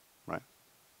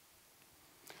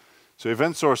 So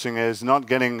event sourcing is not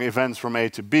getting events from A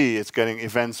to B, it's getting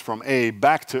events from A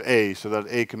back to A so that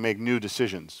A can make new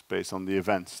decisions based on the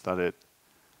events that it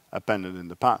appended in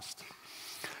the past.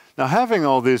 Now having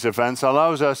all these events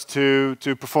allows us to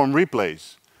perform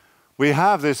replays. We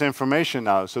have this information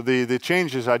now, so the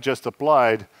changes I just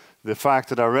applied, the fact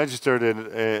that I registered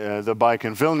the bike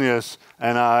in Vilnius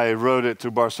and I rode it to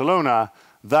Barcelona,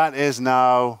 that is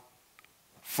now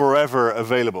forever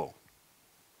available.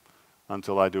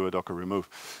 Until I do a Docker remove.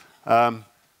 But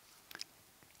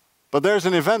there's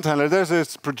an event handler, there's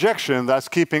this projection that's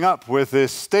keeping up with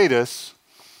this status,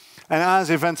 and as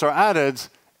events are added,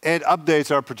 it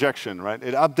updates our projection, right?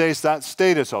 It updates that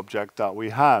status object that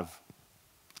we have.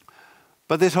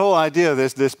 But this whole idea,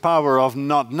 this power of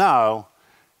not now,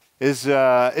 is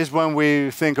when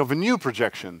we think of a new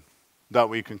projection that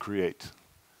we can create.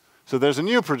 So there's a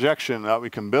new projection that we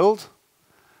can build.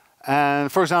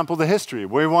 And for example, the history.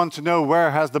 We want to know where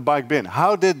has the bike been.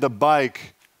 How did the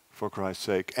bike, for Christ's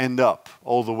sake, end up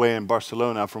all the way in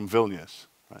Barcelona from Vilnius?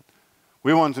 Right?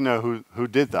 We want to know who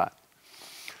did that.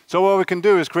 So what we can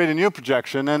do is create a new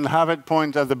projection and have it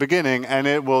point at the beginning, and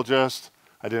it will just,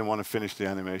 I didn't want to finish the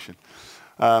animation.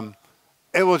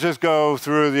 It will just go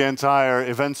through the entire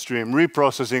event stream,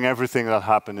 reprocessing everything that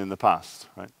happened in the past.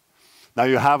 Right? Now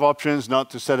you have options not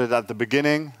to set it at the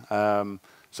beginning.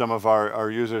 Some of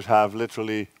our users have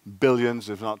literally billions,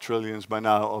 if not trillions by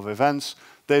now, of events.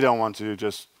 They don't want to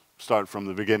just start from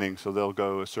the beginning, so they'll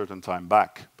go a certain time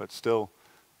back. But still,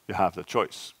 you have the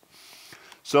choice.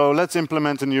 So let's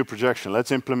implement a new projection. Let's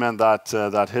implement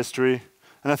that history.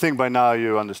 And I think by now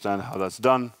you understand how that's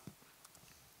done.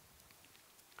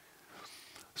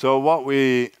 So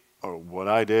what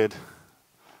I did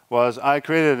was I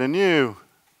created a new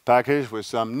package with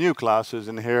some new classes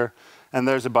in here. And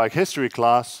there's a bike history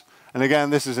class. And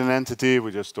again, this is an entity.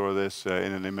 We just store this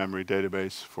in an in-memory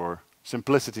database for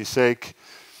simplicity's sake.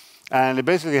 And it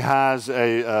basically has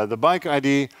the bike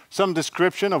ID, some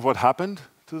description of what happened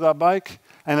to that bike,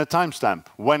 and a timestamp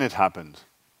when it happened.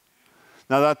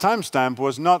 Now, that timestamp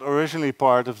was not originally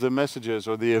part of the messages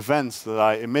or the events that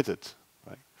I emitted.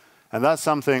 Right? And that's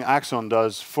something Axon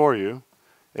does for you.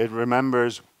 It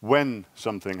remembers when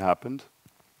something happened.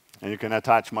 And you can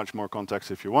attach much more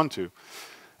context if you want to.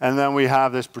 And then we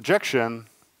have this projection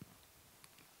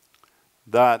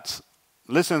that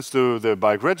listens to the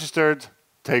bike registered,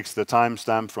 takes the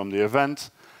timestamp from the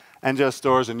event, and just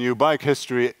stores a new bike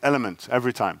history element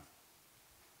every time.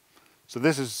 So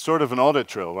this is sort of an audit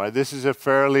trail, right? This is a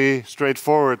fairly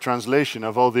straightforward translation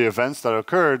of all the events that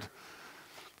occurred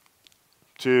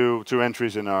to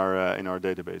entries in our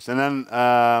database. And then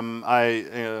I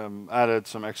added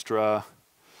some extra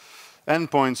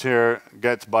endpoints here,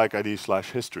 get bike ID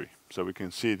 / history, so we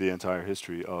can see the entire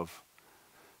history of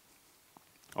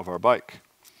our bike.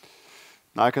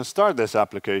 Now I can start this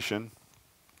application,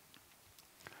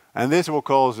 and this will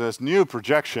cause this new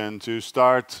projection to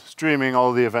start streaming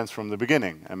all the events from the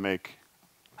beginning and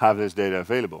have this data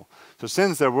available. So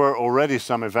since there were already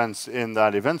some events in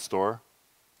that event store,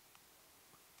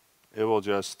 it will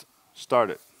just start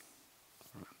it.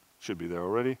 Should be there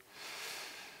already.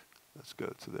 Let's go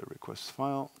to the request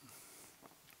file.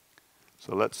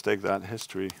 So let's take that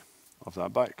history of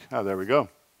that bike. Ah, there we go.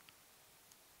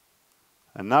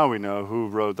 And now we know who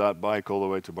rode that bike all the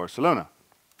way to Barcelona.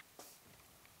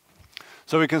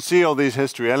 So we can see all these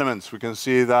history elements. We can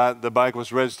see that the bike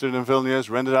was registered in Vilnius,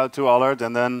 rented out to Allard,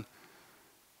 and then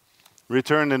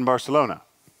returned in Barcelona.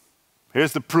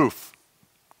 Here's the proof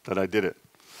that I did it.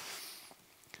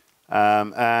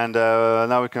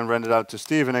 Now we can rent it out to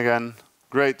Steven again.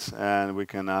 Great. And we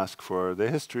can ask for the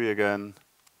history again.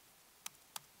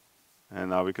 And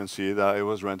now we can see that it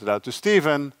was rented out to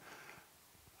Steven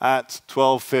at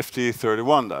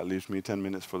 12:50:31. That leaves me 10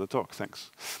 minutes for the talk.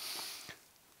 Thanks.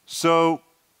 So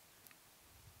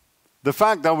the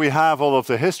fact that we have all of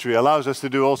the history allows us to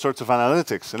do all sorts of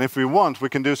analytics. And if we want, we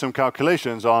can do some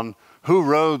calculations on who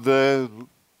rode the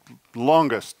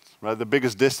longest, right, the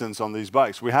biggest distance on these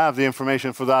bikes. We have the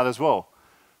information for that as well.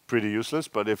 Pretty useless,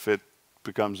 but if it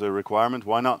becomes a requirement,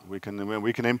 why not? We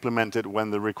can implement it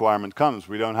when the requirement comes.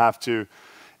 We don't have to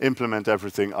implement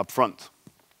everything up front.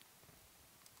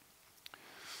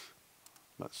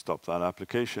 Let's stop that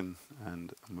application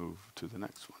and move to the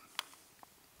next one.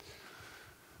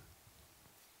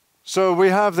 So we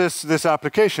have this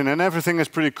application, and everything is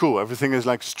pretty cool. Everything is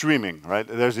like streaming, right?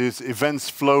 There's these events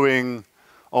flowing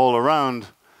all around.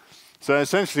 So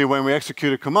essentially, when we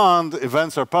execute a command,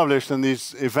 events are published, and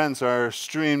these events are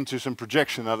streamed to some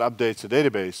projection that updates the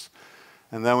database.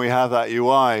 And then we have that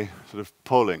UI sort of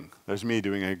polling. There's me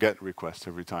doing a GET request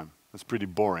every time. That's pretty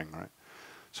boring, right?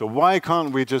 So why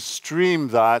can't we just stream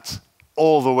that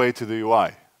all the way to the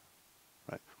UI?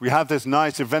 Right? We have this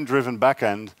nice event-driven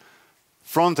backend.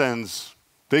 Front ends,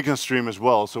 they can stream as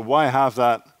well. So why have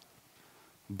that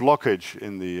blockage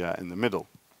in the middle?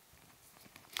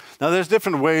 Now, there's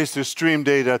different ways to stream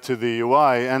data to the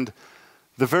UI, and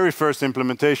the very first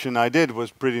implementation I did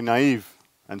was pretty naive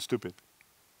and stupid.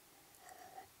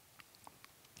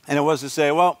 And it was to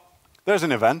say, well, there's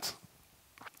an event.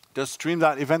 Just stream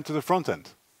that event to the front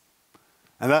end.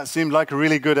 And that seemed like a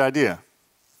really good idea,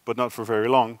 but not for very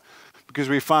long, because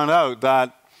we found out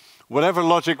that whatever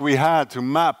logic we had to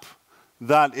map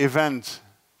that event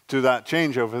to that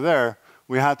change over there,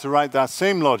 we had to write that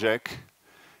same logic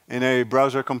in a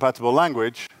browser-compatible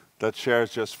language that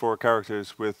shares just 4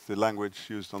 characters with the language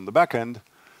used on the back end,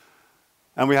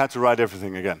 and we had to write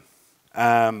everything again.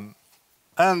 And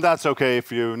that's okay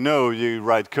if you know you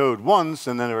write code once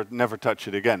and then never touch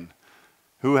it again.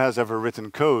 Who has ever written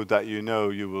code that you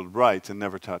know you will write and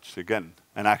never touch again,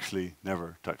 and actually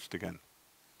never touched again?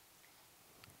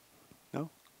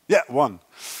 No? Yeah, one.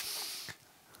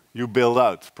 You build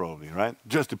out, probably, right?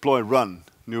 Just deploy, run,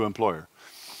 new employer.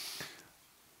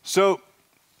 So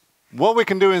what we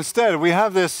can do instead, we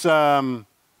have this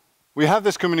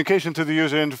communication to the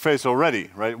user interface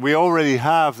already, right? We already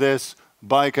have this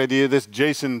bike ID, this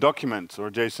JSON document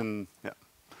or JSON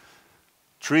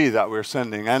tree that we're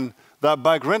sending, and that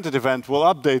bike rented event will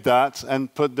update that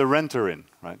and put the renter in,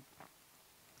 right?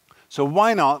 So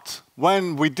why not,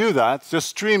 when we do that, just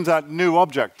stream that new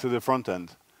object to the front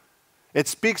end? It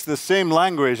speaks the same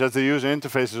language as the user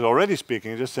interface is already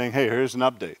speaking, just saying, hey, here's an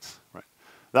update, right?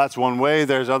 That's one way.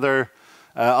 There's other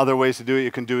ways to do it.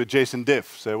 You can do a JSON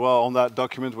diff. Say, well, on that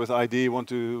document with ID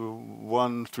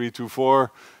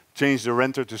 121324, change the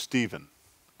renter to Steven,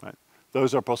 right?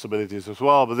 Those are possibilities as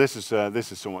well, but this is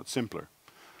somewhat simpler.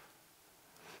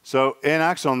 So in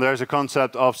Axon, there's a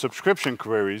concept of subscription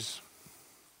queries.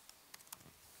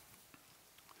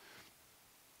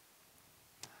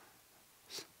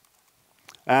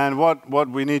 And what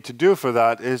we need to do for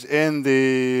that is in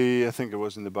the, I think it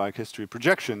was in the bike history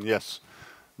projection, yes.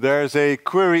 There's a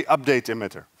query update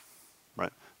emitter,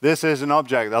 right? This is an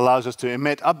object that allows us to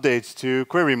emit updates to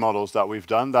query models that we've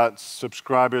done that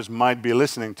subscribers might be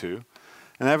listening to.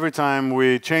 And every time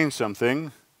we change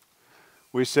something,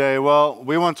 we say, well,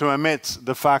 we want to emit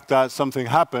the fact that something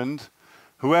happened.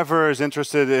 Whoever is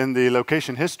interested in the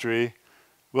location history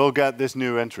will get this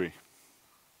new entry.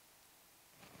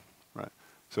 Right.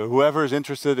 So whoever is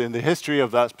interested in the history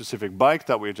of that specific bike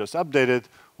that we just updated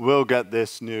will get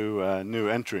this new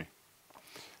entry.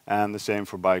 and the same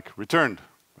for bike returned.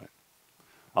 Right.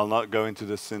 I'll not go into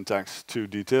the syntax too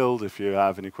detailed. If you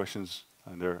have any questions,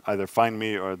 either find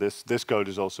me or this code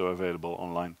is also available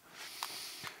online.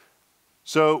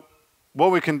 So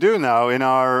what we can do now in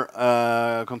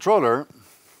our controller,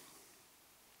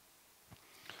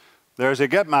 there's a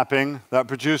get mapping that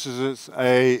produces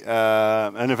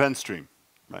an event stream,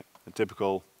 right? A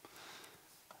typical.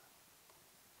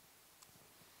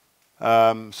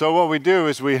 So what we do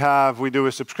is we do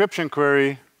a subscription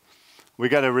query. We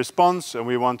get a response, and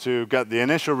we want to get the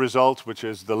initial result, which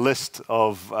is the list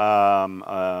of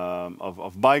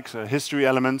bikes, history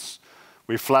elements.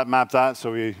 We flat map that,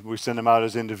 so we send them out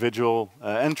as individual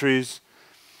entries,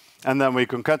 and then we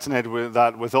concatenate with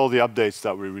that with all the updates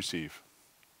that we receive.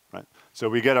 Right? So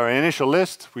we get our initial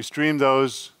list, we stream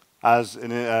those as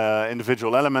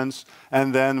individual elements,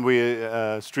 and then we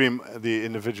stream the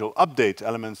individual update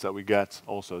elements that we get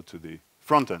also to the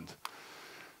front end.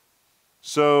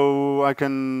 So I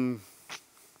can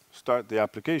start the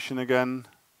application again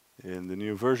in the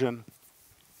new version.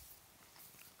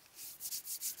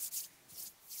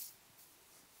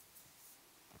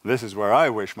 This is where I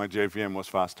wish my JVM was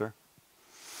faster.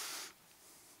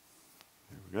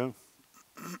 Here we go.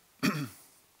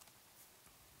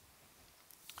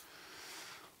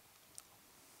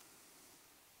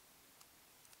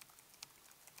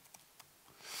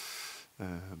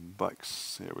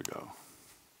 Bikes, here we go.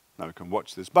 Now we can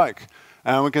watch this bike.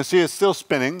 And we can see it's still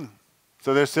spinning,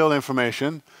 so there's still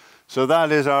information. So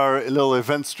that is our little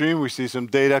event stream. We see some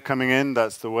data coming in.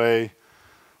 That's the way,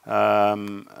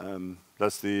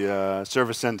 that's the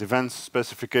service sent events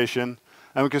specification.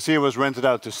 And we can see it was rented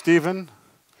out to Stephen.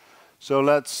 So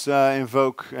let's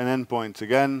invoke an endpoint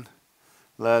again.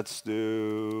 Let's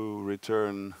do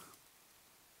return.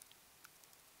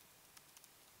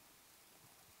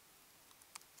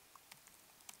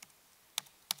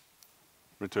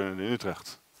 Return in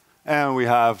Utrecht. And we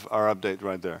have our update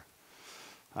right there.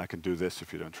 I can do this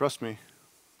if you don't trust me.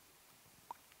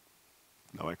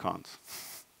 No, I can't.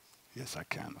 Yes, I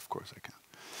can. Of course I can.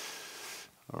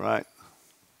 All right.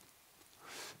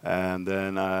 And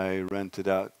then I rent it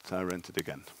out. I rent it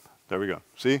again. There we go.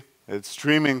 See? It's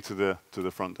streaming to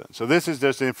the front end. So this is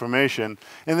just information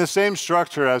in the same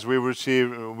structure as we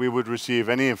would receive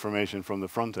any information from the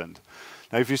front end.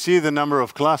 Now, if you see the number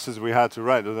of classes we had to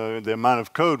write, or the amount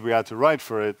of code we had to write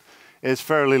for it, it's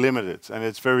fairly limited, and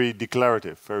it's very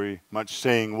declarative, very much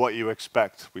saying what you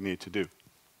expect we need to do.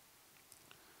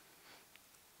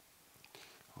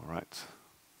 All right.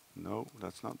 No,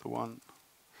 that's not the one.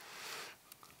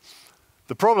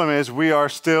 The problem is we are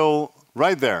still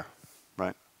right there,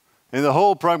 right? In the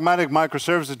whole pragmatic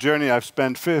microservices journey, I've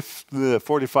spent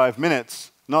 45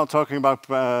 minutes not talking about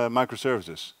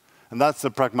microservices. And that's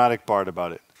the pragmatic part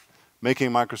about it.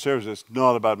 Making microservices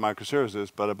not about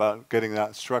microservices, but about getting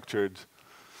that structured,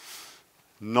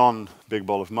 non-big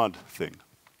ball of mud thing.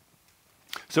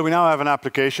 So we now have an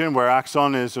application where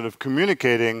Axon is sort of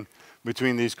communicating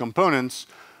between these components.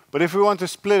 But if we want to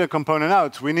split a component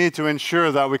out, we need to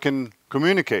ensure that we can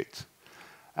communicate.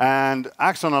 And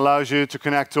Axon allows you to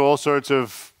connect to all sorts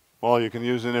of, well, you can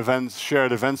use an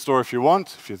shared event store if you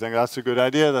want. If you think that's a good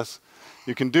idea,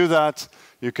 you can do that.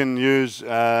 You can use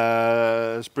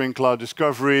Spring Cloud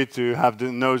Discovery to have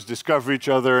the nodes discover each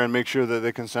other and make sure that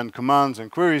they can send commands and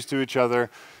queries to each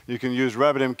other. You can use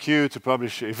RabbitMQ to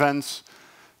publish events,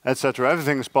 etc.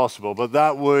 Everything is possible, but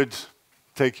that would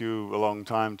take you a long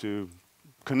time to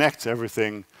connect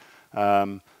everything.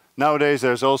 Nowadays,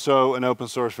 there's also an open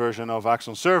source version of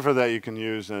Axon Server that you can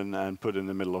use and put in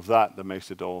the middle of that. That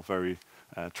makes it all very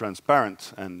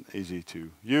transparent and easy to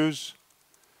use.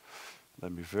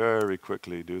 Let me very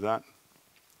quickly do that.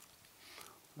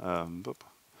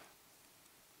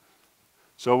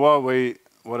 So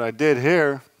what I did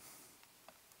here,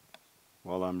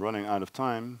 while I'm running out of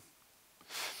time,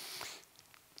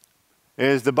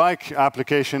 is the bike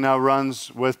application now runs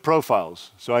with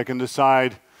profiles. So I can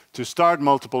decide to start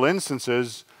multiple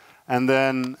instances and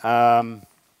then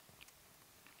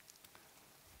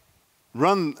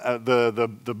run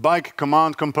the bike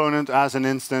command component as an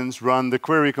instance, run the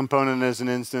query component as an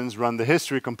instance, run the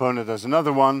history component as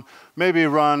another one, maybe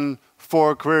run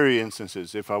 4 query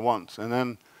instances if I want. And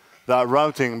then that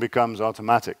routing becomes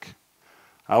automatic.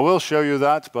 I will show you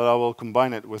that, but I will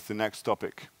combine it with the next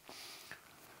topic.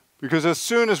 Because as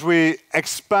soon as we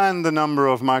expand the number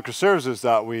of microservices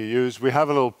that we use, we have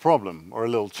a little problem or a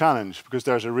little challenge, because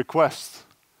there's a request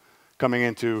coming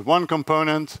into one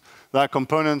component. That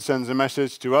component sends a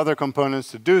message to other components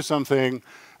to do something.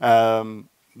 Then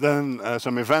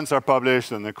some events are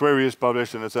published, and the query is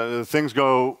published, and things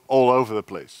go all over the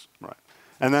place. Right.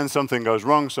 and then something goes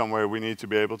wrong somewhere, we need to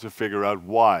be able to figure out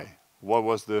why. What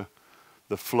was the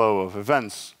flow of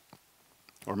events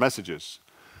or messages?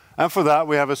 And for that,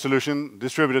 we have a solution,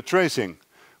 distributed tracing,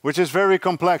 which is very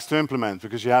complex to implement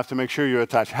because you have to make sure you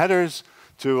attach headers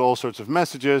to all sorts of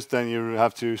messages. Then you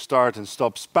have to start and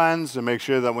stop spans and make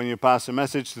sure that when you pass a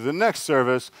message to the next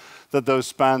service, that those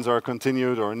spans are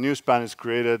continued or a new span is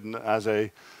created as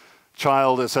a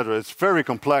child, etc. It's very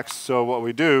complex. So what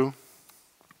we do,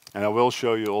 and I will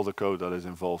show you all the code that is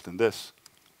involved in this.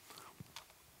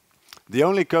 The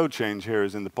only code change here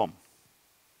is in the POM.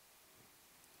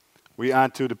 We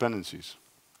add 2 dependencies.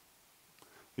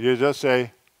 You just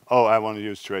say, oh, I want to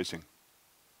use tracing.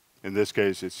 In this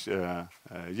case, it's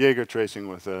Jaeger tracing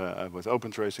with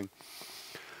open tracing.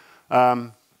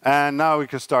 And now we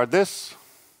can start this.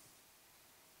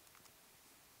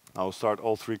 I'll start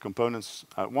all 3 components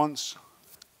at once.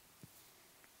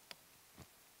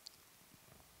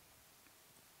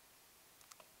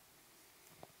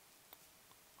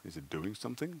 Is it doing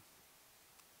something?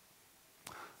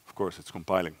 Of course, it's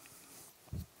compiling.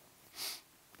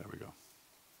 There we go.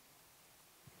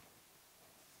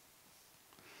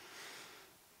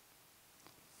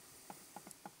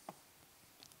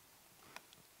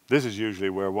 This is usually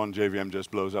where one JVM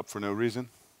just blows up for no reason.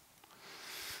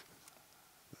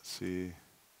 Let's see.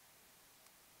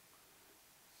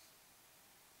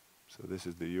 So this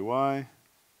is the UI.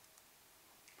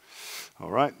 All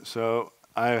right, so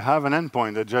I have an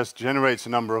endpoint that just generates a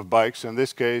number of bikes. In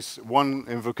this case, one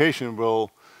invocation will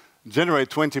generate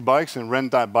 20 bikes and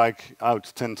rent that bike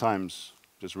out 10 times,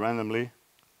 just randomly.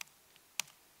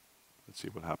 Let's see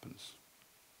what happens.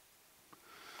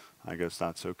 I guess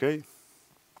that's okay.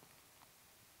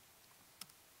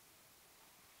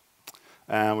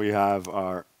 And we have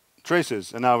our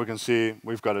traces. And now we can see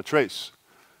we've got a trace.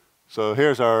 So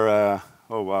here's our,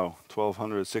 oh wow,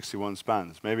 1,261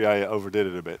 spans. Maybe I overdid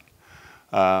it a bit.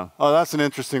 Oh, that's an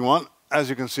interesting one. As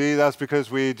you can see, that's because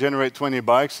we generate 20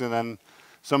 bikes, and then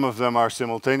some of them are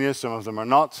simultaneous, some of them are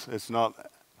not. It's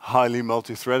not highly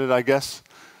multi-threaded, I guess.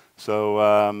 So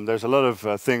there's a lot of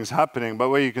things happening. But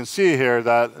what you can see here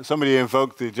that somebody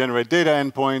invoked the generate data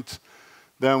endpoint.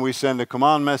 Then we send a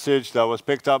command message that was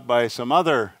picked up by some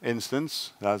other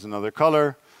instance, that has another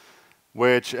color,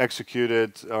 which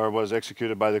executed or was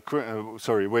executed by the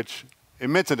which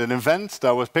emitted an event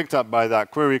that was picked up by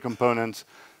that query component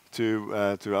to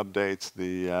update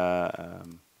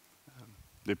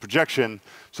the projection.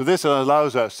 So this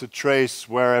allows us to trace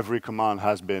where every command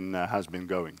has been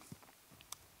going.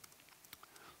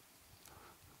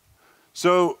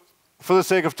 So for the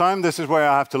sake of time, this is where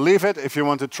I have to leave it. If you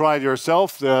want to try it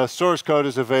yourself, the source code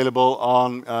is available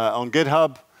on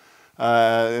GitHub.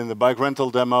 In the bike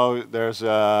rental demo, there's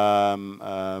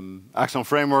Axon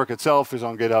Framework itself is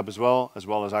on GitHub as well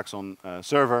as Axon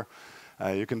Server.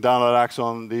 You can download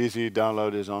Axon. The easy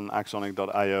download is on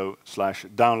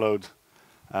axonic.io/download.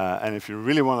 And if you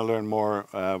really want to learn more,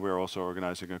 we're also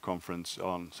organizing a conference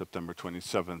on September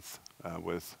 27th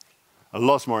with a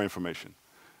lot more information.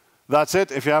 That's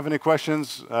it. If you have any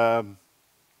questions,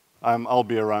 I'll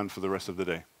be around for the rest of the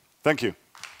day. Thank you.